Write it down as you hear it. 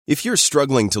If you're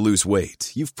struggling to lose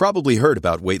weight, you've probably heard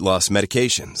about weight loss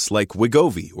medications like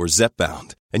Wegovy or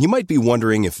Zepbound, and you might be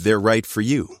wondering if they're right for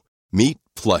you. Meet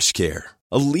PlushCare,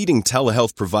 a leading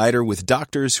telehealth provider with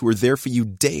doctors who are there for you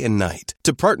day and night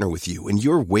to partner with you in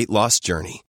your weight loss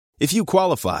journey. If you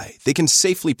qualify, they can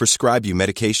safely prescribe you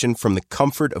medication from the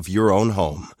comfort of your own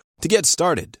home. To get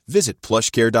started, visit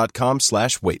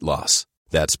plushcare.com/weight loss.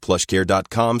 That's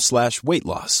plushcare.com/weight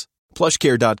loss.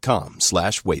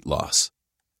 plushcare.com/weight loss.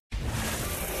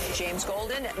 James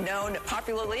Golden, known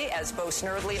popularly as Bo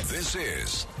Snerdley. This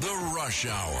is The Rush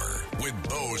Hour with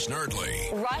Bo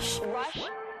Snerdley. Rush.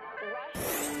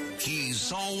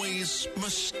 He's always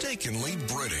mistakenly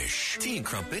British. Tea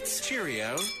crumpets,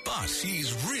 Cheerio. But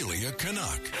he's really a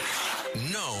Canuck.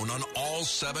 Known on all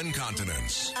 7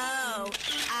 continents. Oh,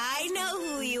 I know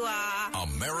who you are.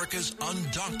 America's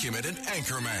undocumented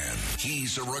anchorman.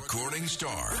 He's a recording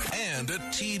star and a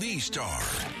TV star.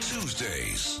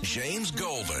 Tuesdays, James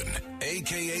Golden,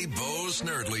 a.k.a. Bo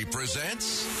Snerdley,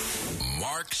 presents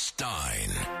Mark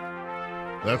Stein.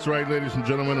 That's right, ladies and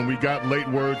gentlemen, and we got late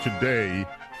word today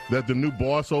that the new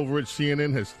boss over at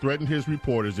CNN has threatened his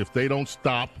reporters if they don't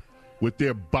stop with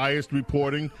their biased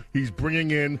reporting, he's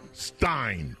bringing in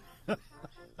Stein.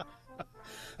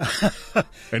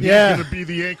 And he's going to be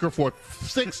the anchor for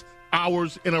 6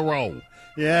 hours in a row.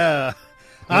 Yeah.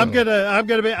 I'm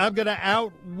gonna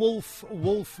out Wolf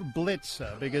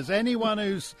Blitzer, because anyone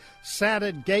who's sat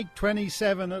at Gate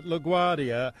 27 at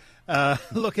LaGuardia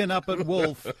looking up at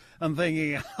Wolf and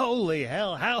thinking, holy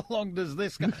hell, how long does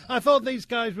this go? I thought these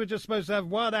guys were just supposed to have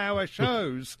 1-hour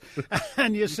shows,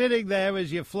 and you're sitting there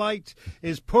as your flight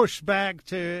is pushed back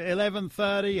to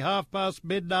 11:30, half past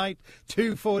midnight,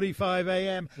 2:45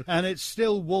 a.m., and it's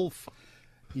still Wolf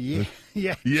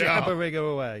jabbering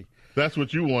away. That's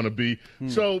what you want to be.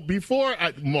 So before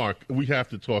Mark, we have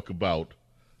to talk about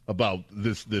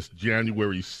this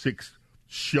January 6th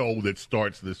show that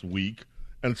starts this week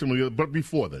and some of the other. But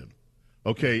before then,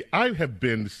 okay, I have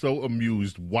been so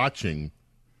amused watching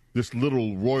this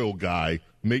little royal guy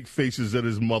make faces at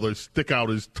his mother, stick out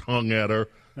his tongue at her,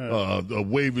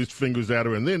 wave his fingers at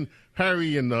her, and then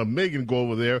Harry and Meghan go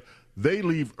over there. They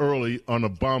leave early on a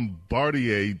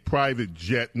Bombardier private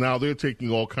jet. Now they're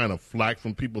taking all kind of flack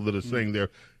from people that are saying they're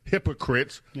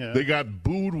hypocrites. Yeah. They got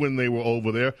booed when they were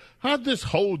over there. How'd this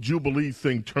whole Jubilee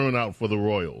thing turn out for the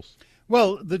royals?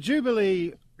 Well, the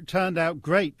Jubilee turned out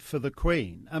great for the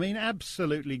Queen. I mean,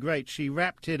 absolutely great. She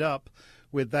wrapped it up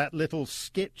with that little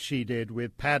skit she did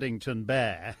with Paddington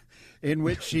Bear, in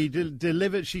which she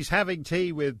delivered. She's having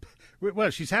tea with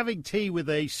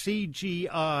a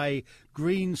CGI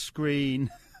green screen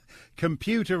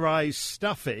computerized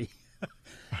Stuffy.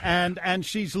 And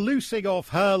she's loosing off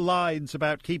her lines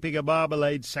about keeping a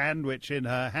marmalade sandwich in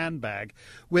her handbag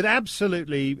with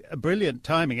absolutely brilliant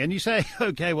timing. And you say,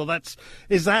 okay, well,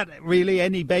 is that really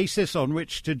any basis on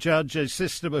which to judge a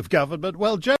system of government?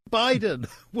 Well, Joe Biden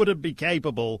wouldn't be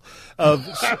capable of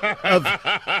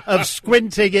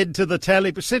squinting into the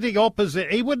telly, but sitting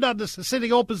opposite. He wouldn't understand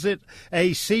sitting opposite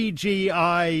a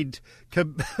CGI'd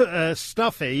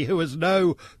Stuffy who has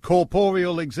no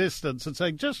corporeal existence and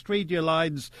saying, just read your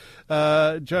lines,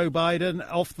 Joe Biden,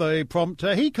 off the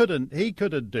prompter. He couldn't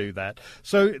do that.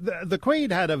 So the Queen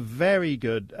had a very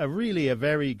good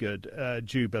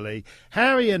Jubilee.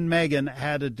 Harry and Meghan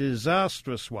had a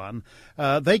disastrous one.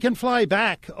 They can fly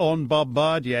back on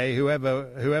Bombardier,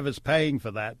 whoever's paying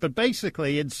for that. But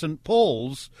basically in St.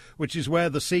 Paul's, which is where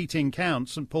the seating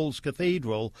counts, St. Paul's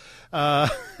Cathedral,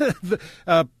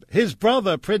 his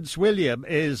brother, Prince William,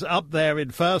 is up there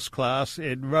in first class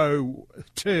in row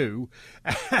 2,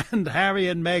 and Harry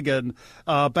and Meghan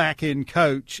are back in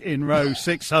coach in row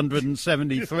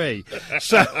 673.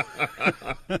 So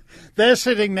they're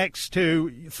sitting next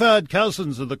to third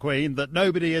cousins of the Queen that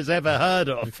nobody has ever heard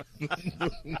of.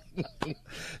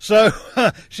 So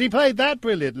she played that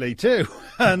brilliantly too.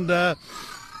 And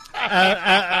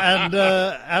I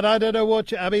don't know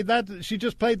what she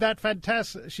just played that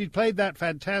fantastic. She played that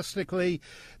fantastically.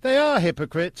 They are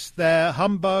hypocrites. They're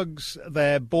humbugs.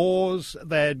 They're bores.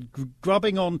 They're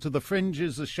grubbing onto the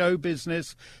fringes of show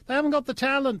business. They haven't got the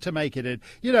talent to make it in.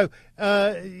 You know,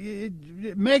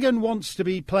 Meghan wants to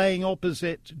be playing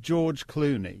opposite George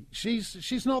Clooney.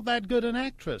 She's not that good an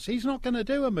actress. He's not going to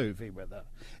do a movie with her.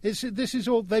 This is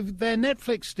all. Their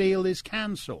Netflix deal is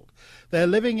cancelled. They're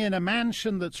living in a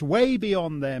mansion that's way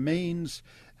beyond their means,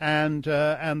 and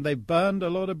they've burned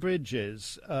a lot of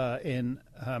bridges in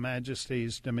Her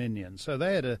Majesty's dominion. So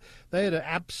they had an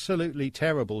absolutely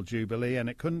terrible Jubilee, and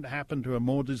it couldn't happen to a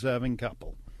more deserving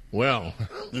couple. Well,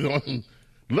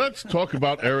 let's talk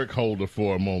about Eric Holder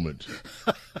for a moment.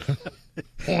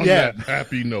 On that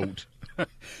happy note.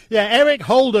 Yeah, Eric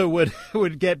Holder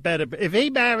would get better if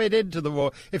he married into the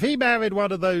royal. If he married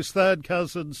one of those third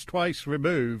cousins twice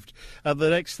removed, and the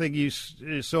next thing you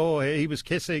saw, he was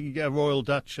kissing a royal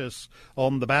duchess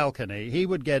on the balcony, he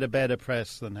would get a better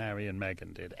press than Harry and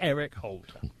Meghan did. Eric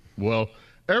Holder. Well,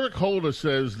 Eric Holder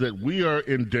says that we are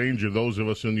in danger, those of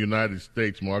us in the United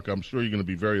States, Mark. I'm sure you're going to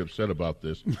be very upset about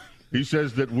this. He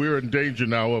says that we're in danger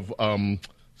now of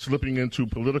slipping into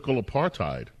political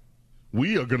apartheid.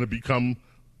 We are going to become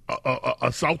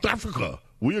a South Africa.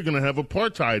 We are going to have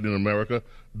apartheid in America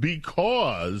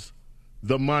because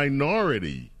the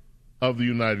minority of the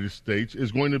United States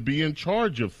is going to be in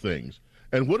charge of things.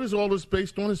 And what is all this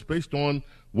based on? It's based on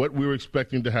what we're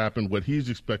expecting to happen, what he's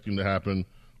expecting to happen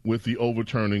with the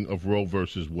overturning of Roe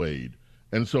versus Wade.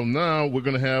 And so now we're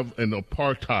going to have an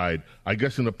apartheid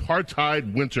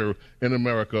winter in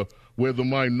America where the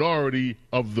minority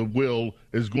of the will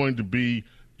is going to be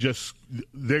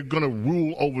they're going to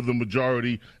rule over the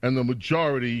majority, and the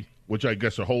majority, which I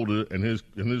guess are Holder and his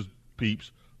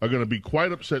peeps, are going to be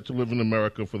quite upset to live in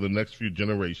America for the next few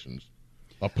generations.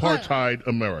 Apartheid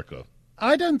America.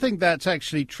 I don't think that's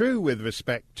actually true with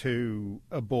respect to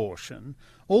abortion.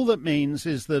 All that means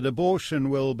is that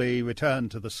abortion will be returned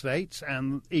to the states,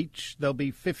 and there'll be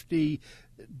 50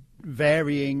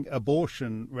 varying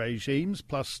abortion regimes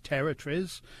plus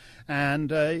territories,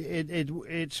 and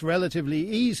it's relatively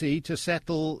easy to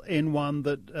settle in one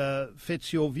that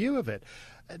fits your view of it.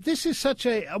 This is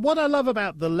what I love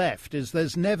about the left is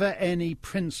there's never any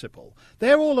principle.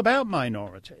 They're all about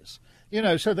minorities.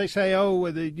 So they say,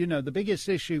 the biggest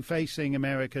issue facing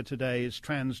America today is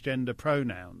transgender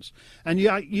pronouns. And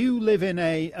you live in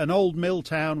an old mill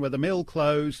town where the mill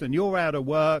closed and you're out of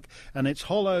work and it's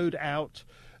hollowed out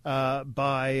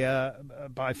by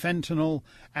fentanyl,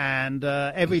 and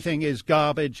everything is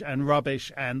garbage and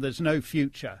rubbish, and there's no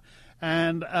future.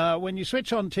 And when you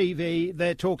switch on TV,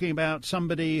 they're talking about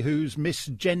somebody who's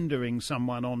misgendering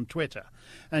someone on Twitter.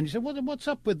 And you say, what's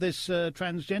up with this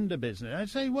transgender business? I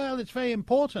say, well, it's very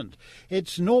important.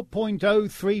 It's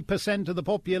 0.03% of the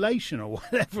population or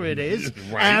whatever it is.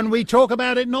 Right. And we talk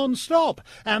about it non-stop.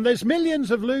 And there's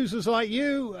millions of losers like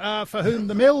you for whom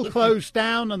the mill closed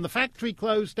down and the factory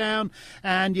closed down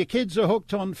and your kids are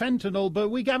hooked on fentanyl. But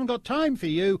we haven't got time for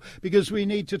you because we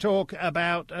need to talk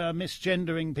about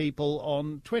misgendering people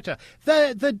on Twitter.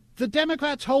 The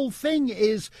Democrats' whole thing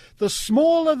is the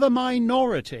smaller the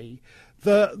minority,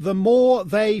 the more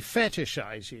they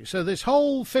fetishize you. So this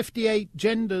whole 58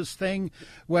 genders thing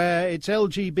where it's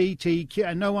LGBTQ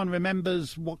and no one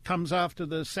remembers what comes after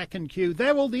the second Q,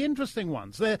 they're all the interesting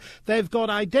ones. They've got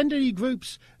identity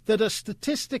groups that are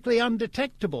statistically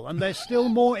undetectable, and they're still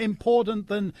more important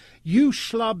than you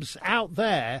schlubs out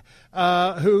there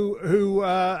who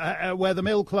where the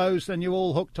mill closed and you're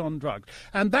all hooked on drugs.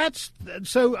 And that's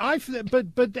so.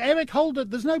 But Eric Holder,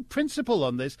 there's no principle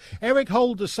on this. Eric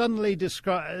Holder suddenly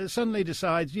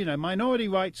decides, minority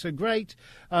rights are great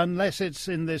unless it's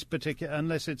in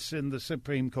the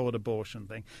Supreme Court abortion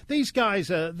thing. These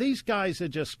guys are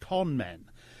just con men.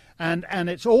 And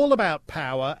it's all about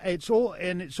power. It's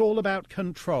all about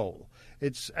control.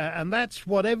 And that's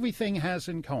what everything has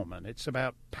in common. It's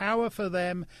about power for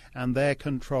them and their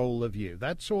control of you.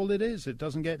 That's all it is. It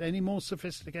doesn't get any more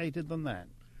sophisticated than that.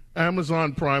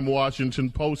 Amazon Prime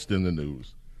Washington Post in the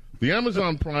news. The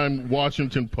Amazon Prime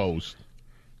Washington Post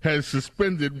has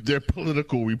suspended their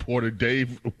political reporter,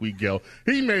 Dave Weigel.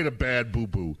 He made a bad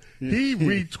boo-boo. He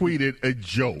retweeted a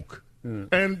joke.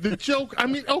 And the joke,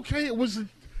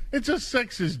 it's a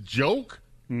sexist joke.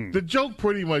 The joke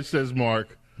pretty much says,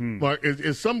 Mark,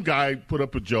 is some guy put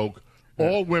up a joke,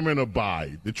 all women are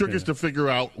bi. The trick is to figure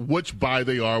out which bi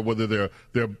they are, whether they're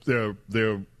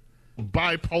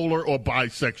bipolar or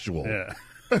bisexual. Yeah.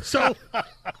 So,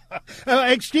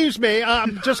 excuse me,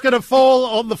 I'm just going to fall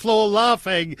on the floor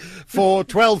laughing for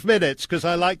 12 minutes because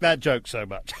I like that joke so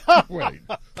much. Right.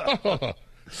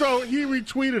 So he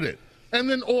retweeted it, and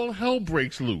then all hell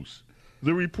breaks loose.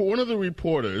 One of the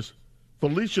reporters,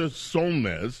 Felicia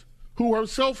Solnez, who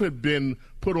herself had been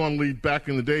put on leave back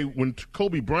in the day when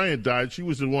Kobe Bryant died, she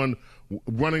was the one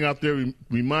running out there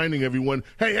reminding everyone,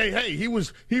 hey, he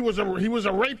was a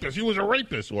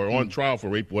rapist, or on trial for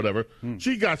rape, whatever.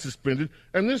 She got suspended,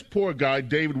 and this poor guy,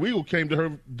 David Weigel, came to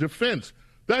her defense.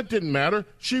 That didn't matter.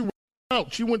 She ran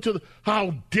out. She went to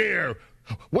how dare.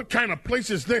 What kind of place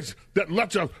is this that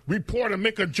lets a reporter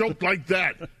make a joke like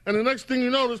that? And the next thing you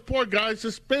know, this poor guy is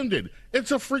suspended.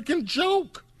 It's a freaking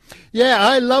joke. Yeah,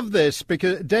 I love this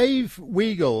because Dave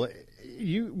Weigel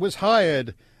was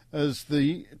hired as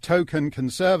the token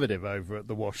conservative over at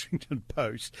the Washington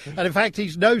Post. And in fact,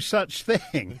 he's no such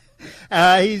thing.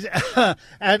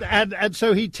 And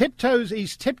so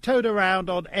he's tiptoed around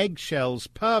on eggshells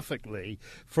perfectly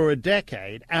for a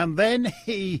decade, and then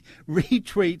he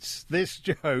retweets this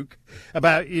joke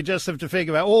about you just have to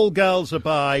figure out all girls are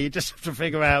bi, you just have to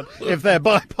figure out if they're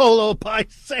bipolar or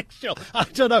bisexual. I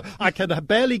don't know, I can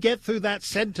barely get through that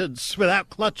sentence without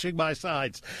clutching my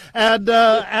sides. And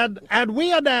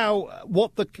we are now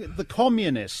what the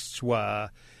communists were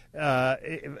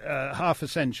half a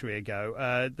century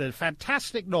ago. The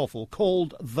fantastic novel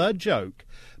called The Joke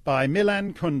by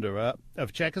Milan Kundera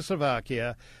of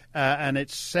Czechoslovakia, and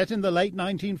it's set in the late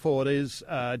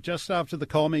 1940s, just after the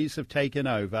commies have taken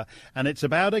over, and it's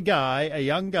about a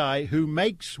young guy who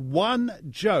makes one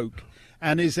joke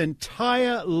and his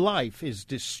entire life is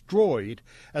destroyed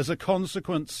as a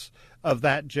consequence of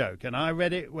that joke. And I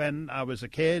read it when I was a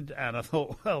kid, and I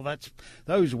thought, well, that's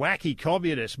those wacky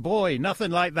communists. Boy,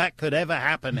 nothing like that could ever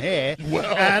happen here.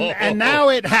 Well. And now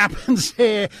it happens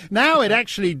here. Now it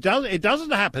actually does. It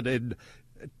doesn't happen in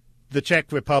the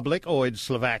Czech Republic or in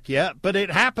Slovakia, but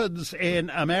it happens in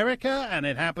America, and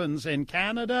it happens in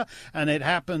Canada, and it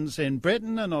happens in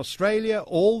Britain and Australia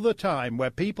all the time, where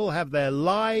people have their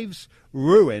lives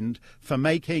ruined for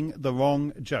making the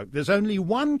wrong joke. There's only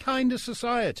one kind of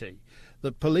society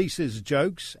that polices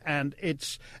jokes, and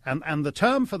the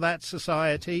term for that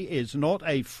society is not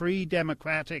a free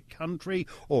democratic country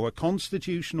or a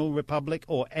constitutional republic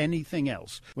or anything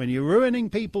else. When you're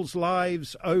ruining people's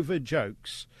lives over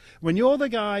jokes, when you're the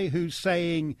guy who's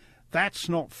saying that's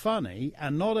not funny,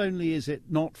 and not only is it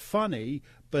not funny,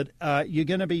 but you're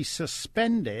going to be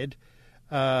suspended,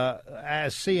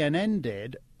 as CNN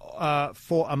did,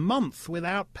 for a month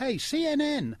without pay.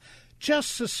 CNN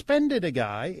just suspended a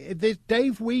guy,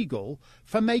 Dave Weigel,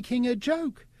 for making a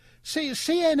joke. See,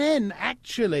 CNN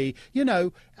actually,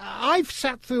 I've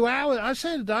sat through hours. I've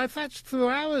sat through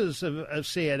hours of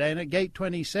CNN at Gate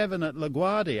 27 at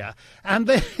LaGuardia, and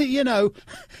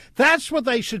that's what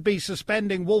they should be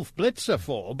suspending Wolf Blitzer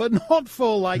for, but not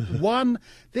for one.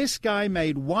 This guy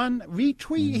made one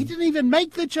retweet. He didn't even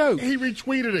make the joke. He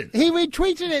retweeted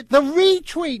it. The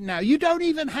retweet now. You don't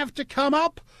even have to come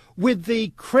up with the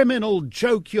criminal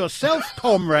joke yourself,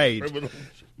 comrade.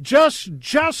 Just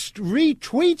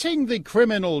retweeting the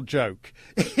criminal joke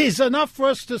is enough for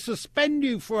us to suspend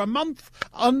you for a month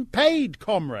unpaid,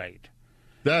 comrade.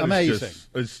 That amazing.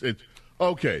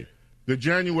 Okay. The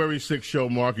January 6th show,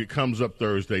 Mark, it comes up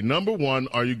Thursday. Number one,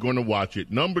 are you going to watch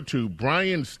it? Number two,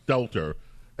 Brian Stelter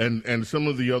and some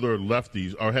of the other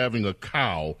lefties are having a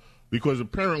cow because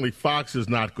apparently Fox is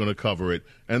not going to cover it,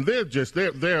 and their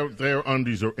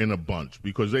undies are in a bunch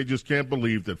because they just can't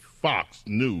believe that Fox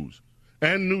News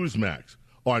and Newsmax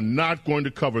are not going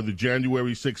to cover the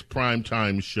January 6th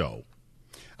primetime show.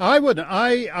 I wouldn't.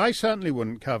 I certainly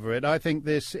wouldn't cover it. I think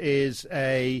this is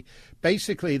about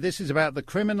the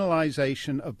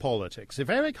criminalization of politics. If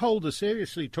Eric Holder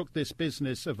seriously took this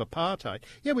business of apartheid,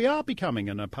 we are becoming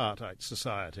an apartheid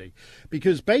society.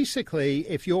 Because basically,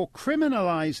 if you're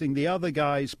criminalizing the other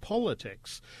guy's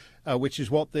politics, which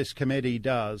is what this committee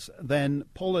does, then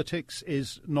politics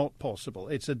is not possible.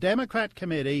 It's a Democrat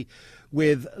committee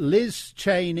with Liz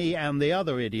Cheney and the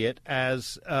other idiot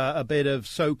as a bit of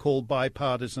so-called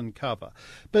bipartisan cover.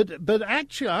 But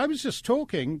actually, I was just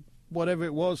talking, whatever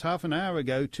it was, half an hour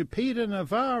ago, to Peter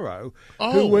Navarro,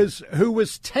 who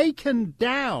was taken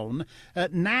down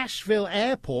at Nashville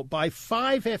Airport by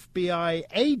 5 FBI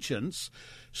agents,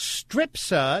 strip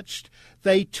searched.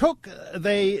 They took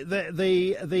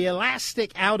the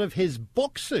elastic out of his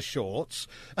boxer shorts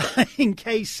in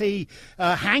case he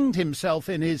hanged himself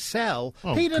in his cell.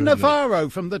 Peter Navarro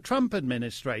from the Trump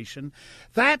administration.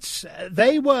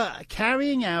 They were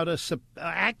carrying out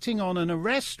acting on an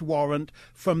arrest warrant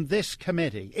from this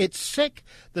committee. It's sick.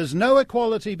 There's no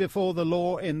equality before the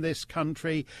law in this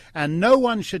country, and no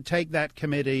one should take that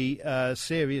committee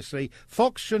seriously.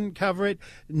 Fox shouldn't cover it.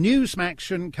 Newsmax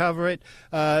shouldn't cover it.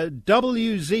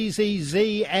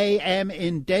 WZZZ-AM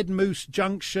in Dead Moose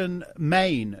Junction,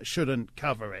 Maine shouldn't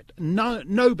cover it.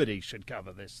 Nobody should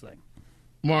cover this thing.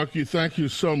 Mark, thank you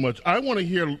so much. I want to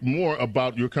hear more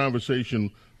about your conversation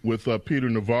with Peter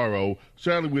Navarro.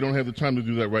 Sadly, we don't have the time to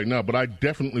do that right now, but I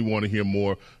definitely want to hear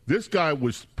more. This guy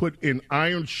was put in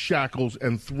iron shackles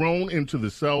and thrown into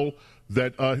the cell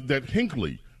that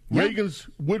Hinckley, Reagan's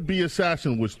would-be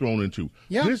assassin, was thrown into.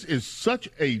 Yeah. This is such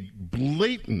a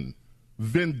blatant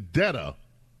vendetta.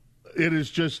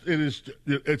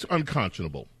 It's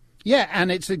unconscionable. Yeah, and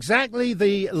it's exactly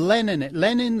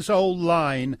Lenin's old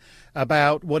line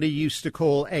about what he used to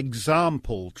call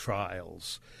example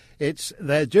trials.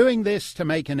 They're doing this to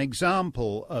make an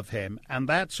example of him, and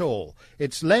that's all.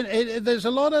 There's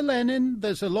a lot of Lenin,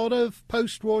 there's a lot of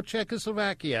post-war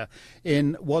Czechoslovakia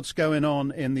in what's going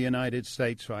on in the United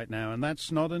States right now, and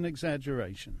that's not an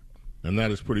exaggeration. And that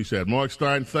is pretty sad. Mark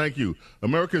Steyn, thank you.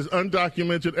 America's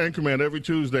undocumented anchorman every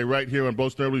Tuesday right here on Bo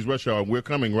Snerdly's Rush Hour. We're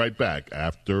coming right back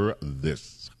after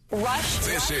this. Rush.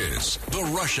 This is the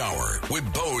Rush Hour with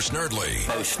Bo Snerdly.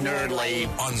 Bo Snerdly.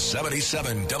 On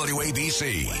 77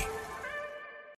 WABC.